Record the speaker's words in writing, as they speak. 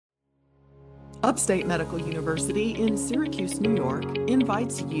Upstate Medical University in Syracuse, New York,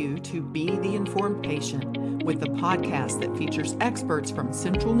 invites you to be the informed patient with a podcast that features experts from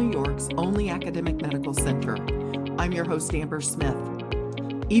Central New York's only academic medical center. I'm your host, Amber Smith.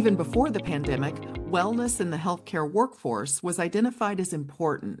 Even before the pandemic, wellness in the healthcare workforce was identified as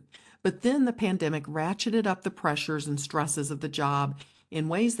important, but then the pandemic ratcheted up the pressures and stresses of the job in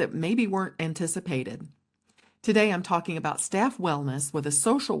ways that maybe weren't anticipated. Today, I'm talking about staff wellness with a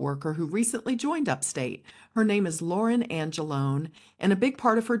social worker who recently joined Upstate. Her name is Lauren Angelone, and a big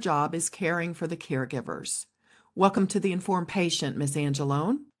part of her job is caring for the caregivers. Welcome to the Informed Patient, Ms.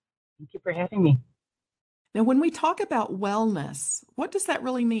 Angelone. Thank you for having me. Now, when we talk about wellness, what does that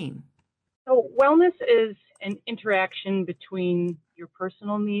really mean? So, wellness is an interaction between your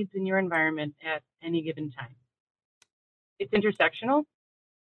personal needs and your environment at any given time. It's intersectional.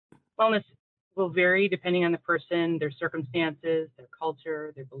 Wellness will vary depending on the person, their circumstances, their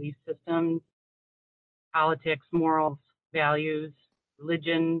culture, their belief systems, politics, morals, values,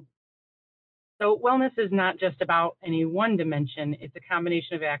 religion. So, wellness is not just about any one dimension, it's a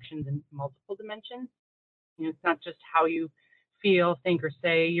combination of actions in multiple dimensions. It's not just how you feel, think, or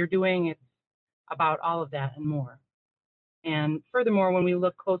say you're doing, it's about all of that and more. And furthermore, when we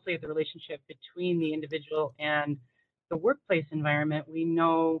look closely at the relationship between the individual and the workplace environment, we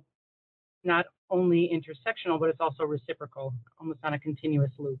know not only intersectional, but it's also reciprocal, almost on a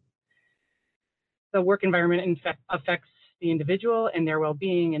continuous loop. The work environment in fact affects the individual and their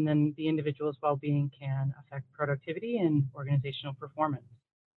well-being, and then the individual's well-being can affect productivity and organizational performance.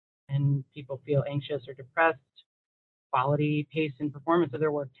 And people feel anxious or depressed, quality, pace, and performance of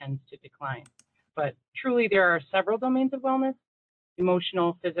their work tends to decline. But truly, there are several domains of wellness: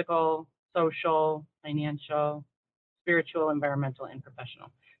 emotional, physical, social, financial, spiritual, environmental, and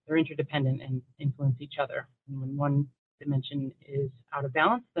professional. They're interdependent and influence each other. And when one dimension is out of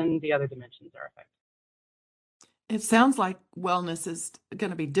balance, then the other dimensions are affected. It sounds like wellness is going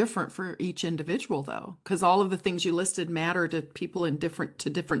to be different for each individual, though, because all of the things you listed matter to people in different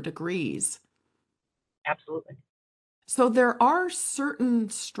degrees. Absolutely. So there are certain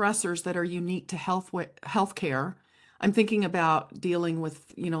stressors that are unique to healthcare. I'm thinking about dealing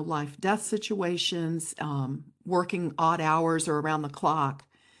with, life death situations, working odd hours or around the clock.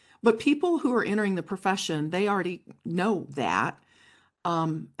 But people who are entering the profession, they already know that.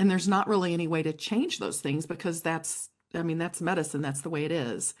 And there's not really any way to change those things because that's medicine. That's the way it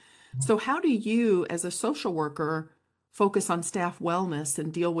is. So how do you, as a social worker, focus on staff wellness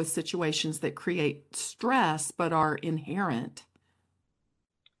and deal with situations that create stress but are inherent?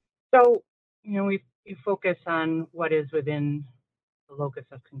 So, we focus on what is within the locus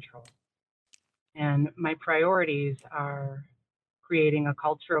of control. And my priorities are creating a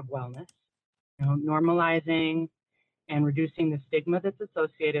culture of wellness, normalizing and reducing the stigma that's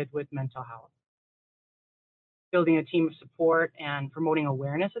associated with mental health, building a team of support and promoting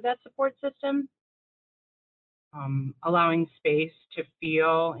awareness of that support system, allowing space to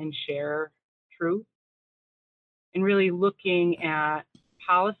feel and share truth, and really looking at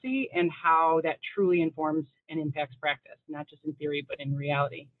policy and how that truly informs and impacts practice, not just in theory, but in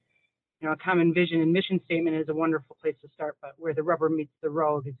reality. A common vision and mission statement is a wonderful place to start, but where the rubber meets the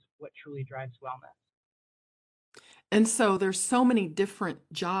road is what truly drives wellness. And so there's so many different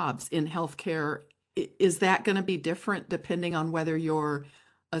jobs in healthcare. Is that going to be different depending on whether you're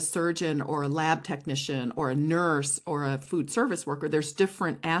a surgeon or a lab technician or a nurse or a food service worker? There's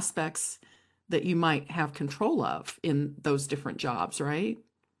different aspects that you might have control of in those different jobs, right?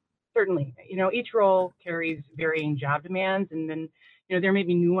 Certainly, each role carries varying job demands, and then, there may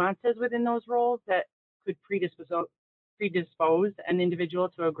be nuances within those roles that could predispose an individual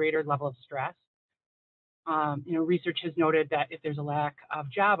to a greater level of stress. Research has noted that if there's a lack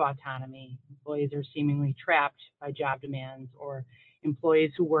of job autonomy, employees are seemingly trapped by job demands, or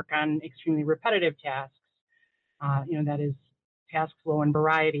employees who work on extremely repetitive tasks, that is task flow and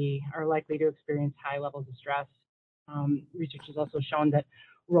variety, are likely to experience high levels of stress. Research has also shown that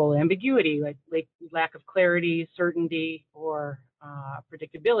role ambiguity, like lack of clarity, certainty, or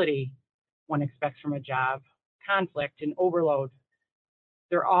predictability one expects from a job, conflict and overload,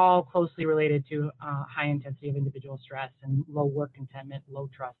 they're all closely related to high intensity of individual stress and low work contentment, low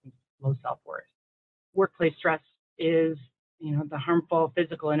trust, and low self-worth. Workplace stress is, the harmful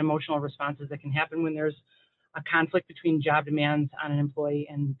physical and emotional responses that can happen when there's a conflict between job demands on an employee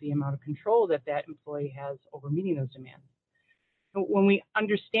and the amount of control that that employee has over meeting those demands. When we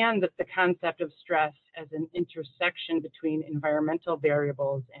understand that the concept of stress as an intersection between environmental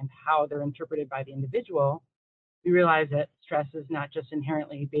variables and how they're interpreted by the individual, we realize that stress is not just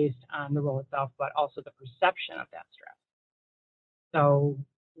inherently based on the role itself, but also the perception of that stress. So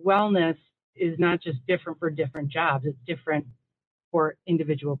wellness is not just different for different jobs, it's different for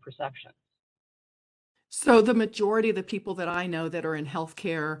individual perceptions. So the majority of the people that I know that are in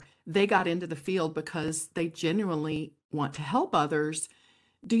healthcare, they got into the field because they genuinely want to help others.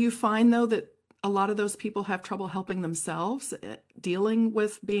 Do you find though that a lot of those people have trouble helping themselves, dealing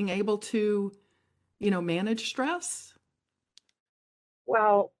with being able to, manage stress?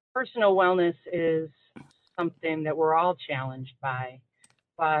 Well, personal wellness is something that we're all challenged by.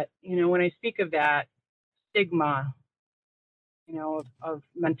 But, when I speak of that stigma, of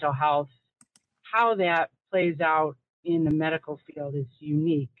mental health, how that plays out in the medical field is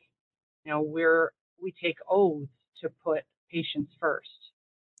unique. We take oaths to put patients first.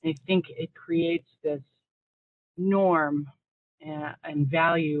 And I think it creates this norm and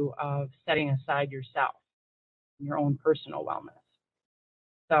value of setting aside yourself and your own personal wellness.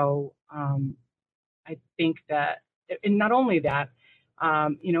 So I think that, and not only that,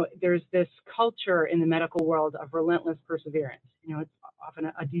 there's this culture in the medical world of relentless perseverance. It's often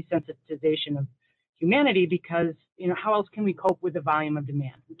a desensitization of humanity because, how else can we cope with the volume of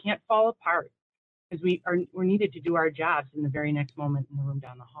demand? We can't fall apart because we're needed to do our jobs in the very next moment in the room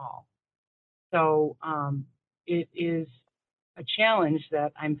down the hall. So it is a challenge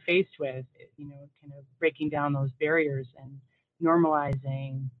that I'm faced with, kind of breaking down those barriers and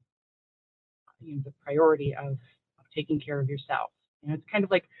normalizing the priority of taking care of yourself. It's kind of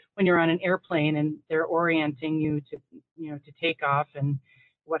like when you're on an airplane and they're orienting you to take off and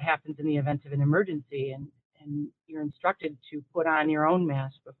what happens in the event of an emergency, and you're instructed to put on your own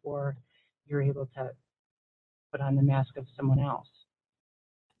mask before you're able to put on the mask of someone else.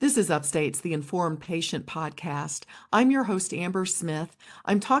 This is Upstate's The Informed Patient Podcast. I'm your host, Amber Smith.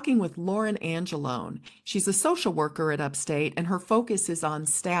 I'm talking with Lauren Angelone. She's a social worker at Upstate, and her focus is on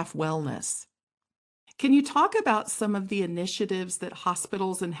staff wellness. Can you talk about some of the initiatives that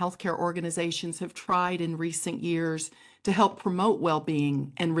hospitals and healthcare organizations have tried in recent years to help promote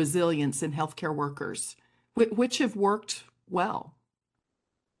well-being and resilience in healthcare workers, which have worked well?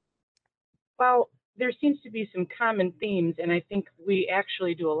 Well, there seems to be some common themes, and I think we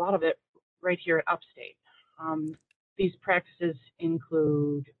actually do a lot of it right here at Upstate. These practices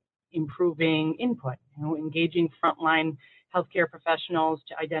include improving input, engaging frontline healthcare professionals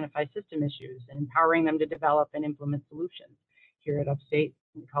to identify system issues and empowering them to develop and implement solutions. Here at Upstate,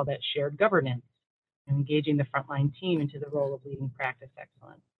 we call that shared governance, engaging the frontline team into the role of leading practice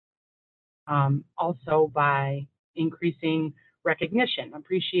excellence. Also by increasing recognition,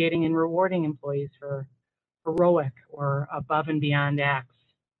 appreciating and rewarding employees for heroic or above and beyond acts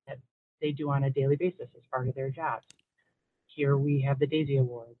that they do on a daily basis as part of their jobs. Here we have the Daisy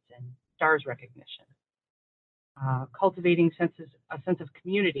Awards and STARS recognition. Cultivating a sense of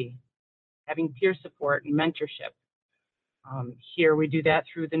community, having peer support and mentorship. Here we do that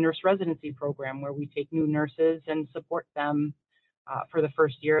through the nurse residency program, where we take new nurses and support them for the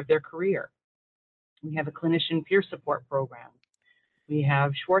first year of their career. We have a clinician peer support program. We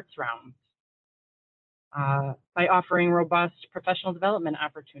have Schwartz rounds. By offering robust professional development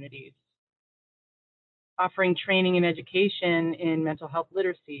opportunities, offering training and education in mental health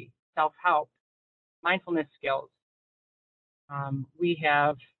literacy, self-help, mindfulness skills. We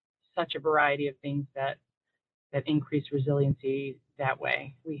have such a variety of things that increase resiliency that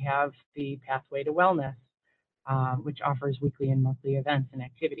way. We have the Pathway to Wellness, which offers weekly and monthly events and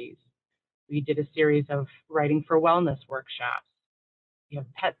activities. We did a series of Writing for Wellness workshops. We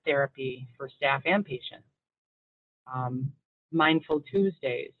have pet therapy for staff and patients. Mindful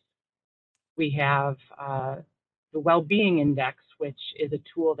Tuesdays. We have the Wellbeing Index, which is a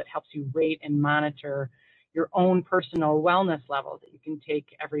tool that helps you rate and monitor your own personal wellness levels that you can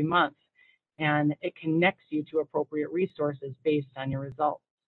take every month. And it connects you to appropriate resources based on your results.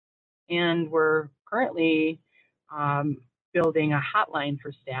 And we're currently building a hotline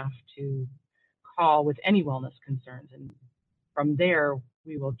for staff to call with any wellness concerns. And from there,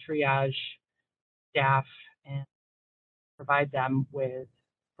 we will triage staff and provide them with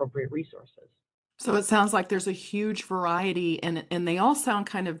appropriate resources. So it sounds like there's a huge variety, and they all sound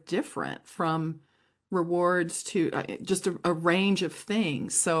kind of different, from rewards to just a range of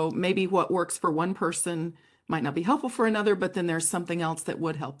things. So maybe what works for one person might not be helpful for another, but then there's something else that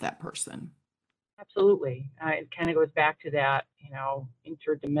would help that person. Absolutely. It kind of goes back to that,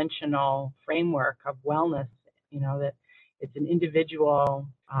 interdimensional framework of wellness, that it's an individual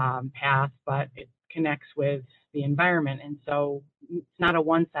path, but it connects with the environment. And so it's not a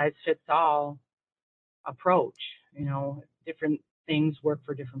one-size-fits-all approach. Different things work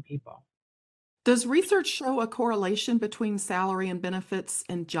for different people. Does research show a correlation between salary and benefits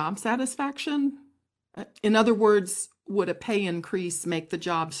and job satisfaction? In other words, would a pay increase make the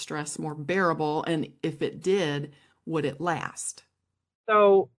job stress more bearable? And if it did, would it last?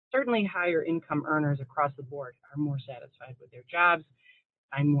 So certainly higher income earners across the board are more satisfied with their jobs,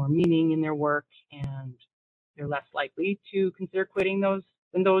 find more meaning in their work, and they're less likely to consider quitting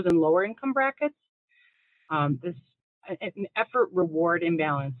than those in lower income brackets. This an effort reward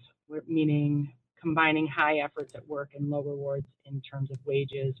imbalance, meaning combining high efforts at work and low rewards in terms of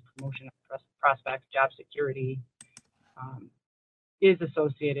wages, promotion prospects, job security, is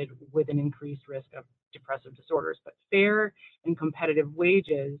associated with an increased risk of depressive disorders. But fair and competitive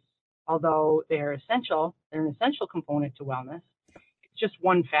wages, although they're an essential component to wellness, it's just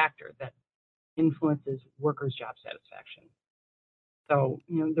one factor that influences workers' job satisfaction. So,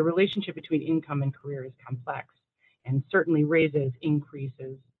 the relationship between income and career is complex and certainly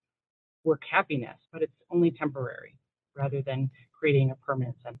increases work happiness, but it's only temporary rather than creating a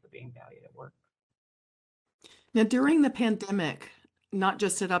permanent sense of being valued at work. Now, during the pandemic, not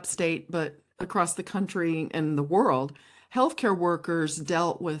just at Upstate, but across the country and the world, healthcare workers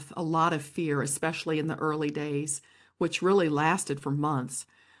dealt with a lot of fear, especially in the early days, which really lasted for months.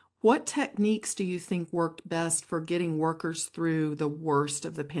 What techniques do you think worked best for getting workers through the worst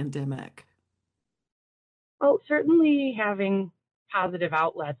of the pandemic? Well, certainly having positive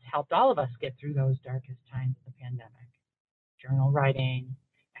outlets helped all of us get through those darkest times of the pandemic. Journal writing,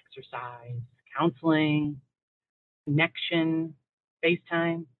 exercise, counseling, connection,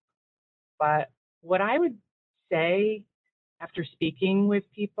 FaceTime. But what I would say after speaking with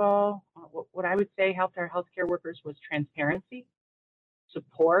people, what I would say helped our healthcare workers was transparency,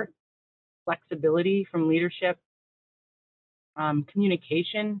 support, flexibility from leadership,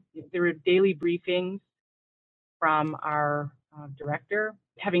 communication. There were daily briefings from our director,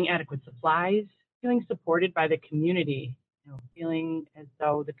 having adequate supplies, feeling supported by the community, feeling as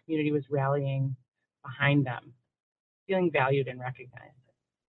though the community was rallying behind them, feeling valued and recognized.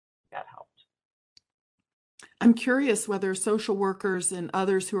 That helped. I'm curious whether social workers and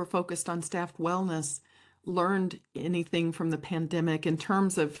others who are focused on staff wellness learned anything from the pandemic in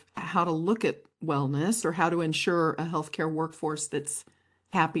terms of how to look at wellness or how to ensure a healthcare workforce that's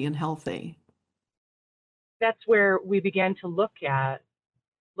happy and healthy. That's where we began to look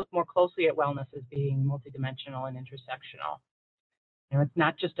more closely at wellness as being multidimensional and intersectional. It's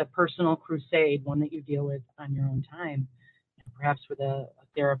not just a personal crusade, one that you deal with on your own time, perhaps with a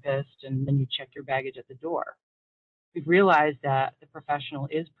therapist, and then you check your baggage at the door. We've realized that the professional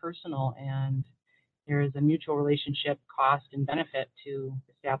is personal and there is a mutual relationship, cost, and benefit to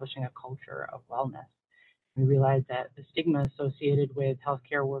establishing a culture of wellness. We realize that the stigma associated with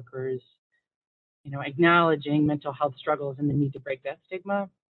healthcare workers, acknowledging mental health struggles and the need to break that stigma.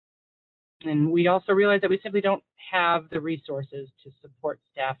 And we also realize that we simply don't have the resources to support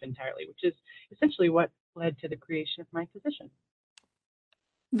staff entirely, which is essentially what led to the creation of my position.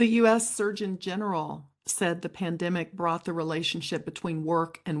 The U.S. Surgeon General said the pandemic brought the relationship between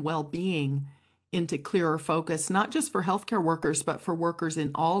work and well-being into clearer focus, not just for healthcare workers, but for workers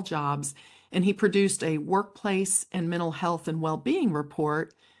in all jobs. And he produced a workplace and mental health and well-being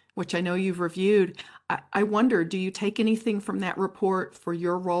report, which I know you've reviewed. I wonder, do you take anything from that report for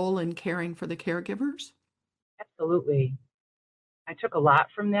your role in caring for the caregivers? Absolutely. I took a lot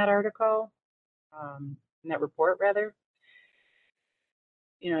from that article, from that report, rather.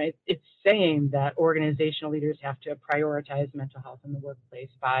 It's saying that organizational leaders have to prioritize mental health in the workplace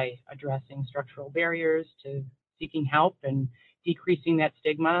by addressing structural barriers to seeking help and decreasing that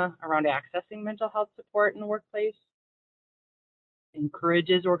stigma around accessing mental health support in the workplace.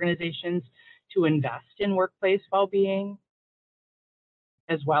 Encourages organizations to invest in workplace well-being,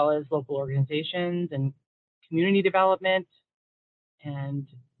 as well as local organizations and community development, and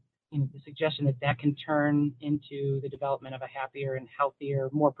the suggestion that that can turn into the development of a happier and healthier,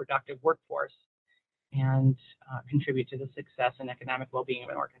 more productive workforce and contribute to the success and economic well-being of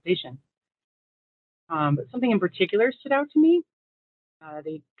an organization. But something in particular stood out to me.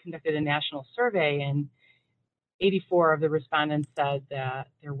 They conducted a national survey, and 84 of the respondents said that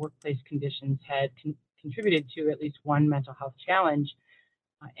their workplace conditions had contributed to at least one mental health challenge,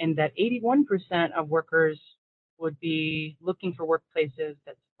 and that 81% of workers would be looking for workplaces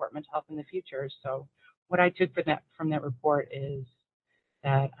that support mental health in the future. So what I took from that report is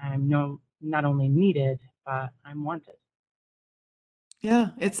that I'm not only needed, but I'm wanted. Yeah,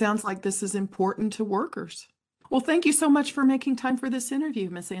 it sounds like this is important to workers. Well, thank you so much for making time for this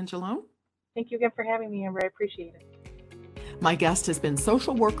interview, Ms. Angelone. Thank you again for having me, Amber. I appreciate it. My guest has been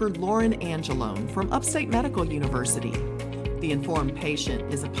social worker Lauren Angelone from Upstate Medical University. The Informed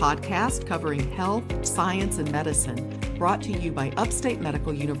Patient is a podcast covering health, science, and medicine, brought to you by Upstate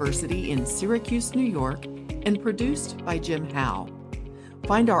Medical University in Syracuse, New York, and produced by Jim Howe.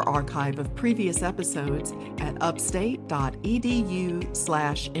 Find our archive of previous episodes at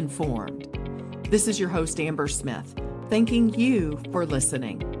upstate.edu/informed. This is your host, Amber Smith, thanking you for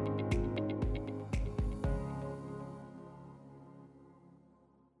listening.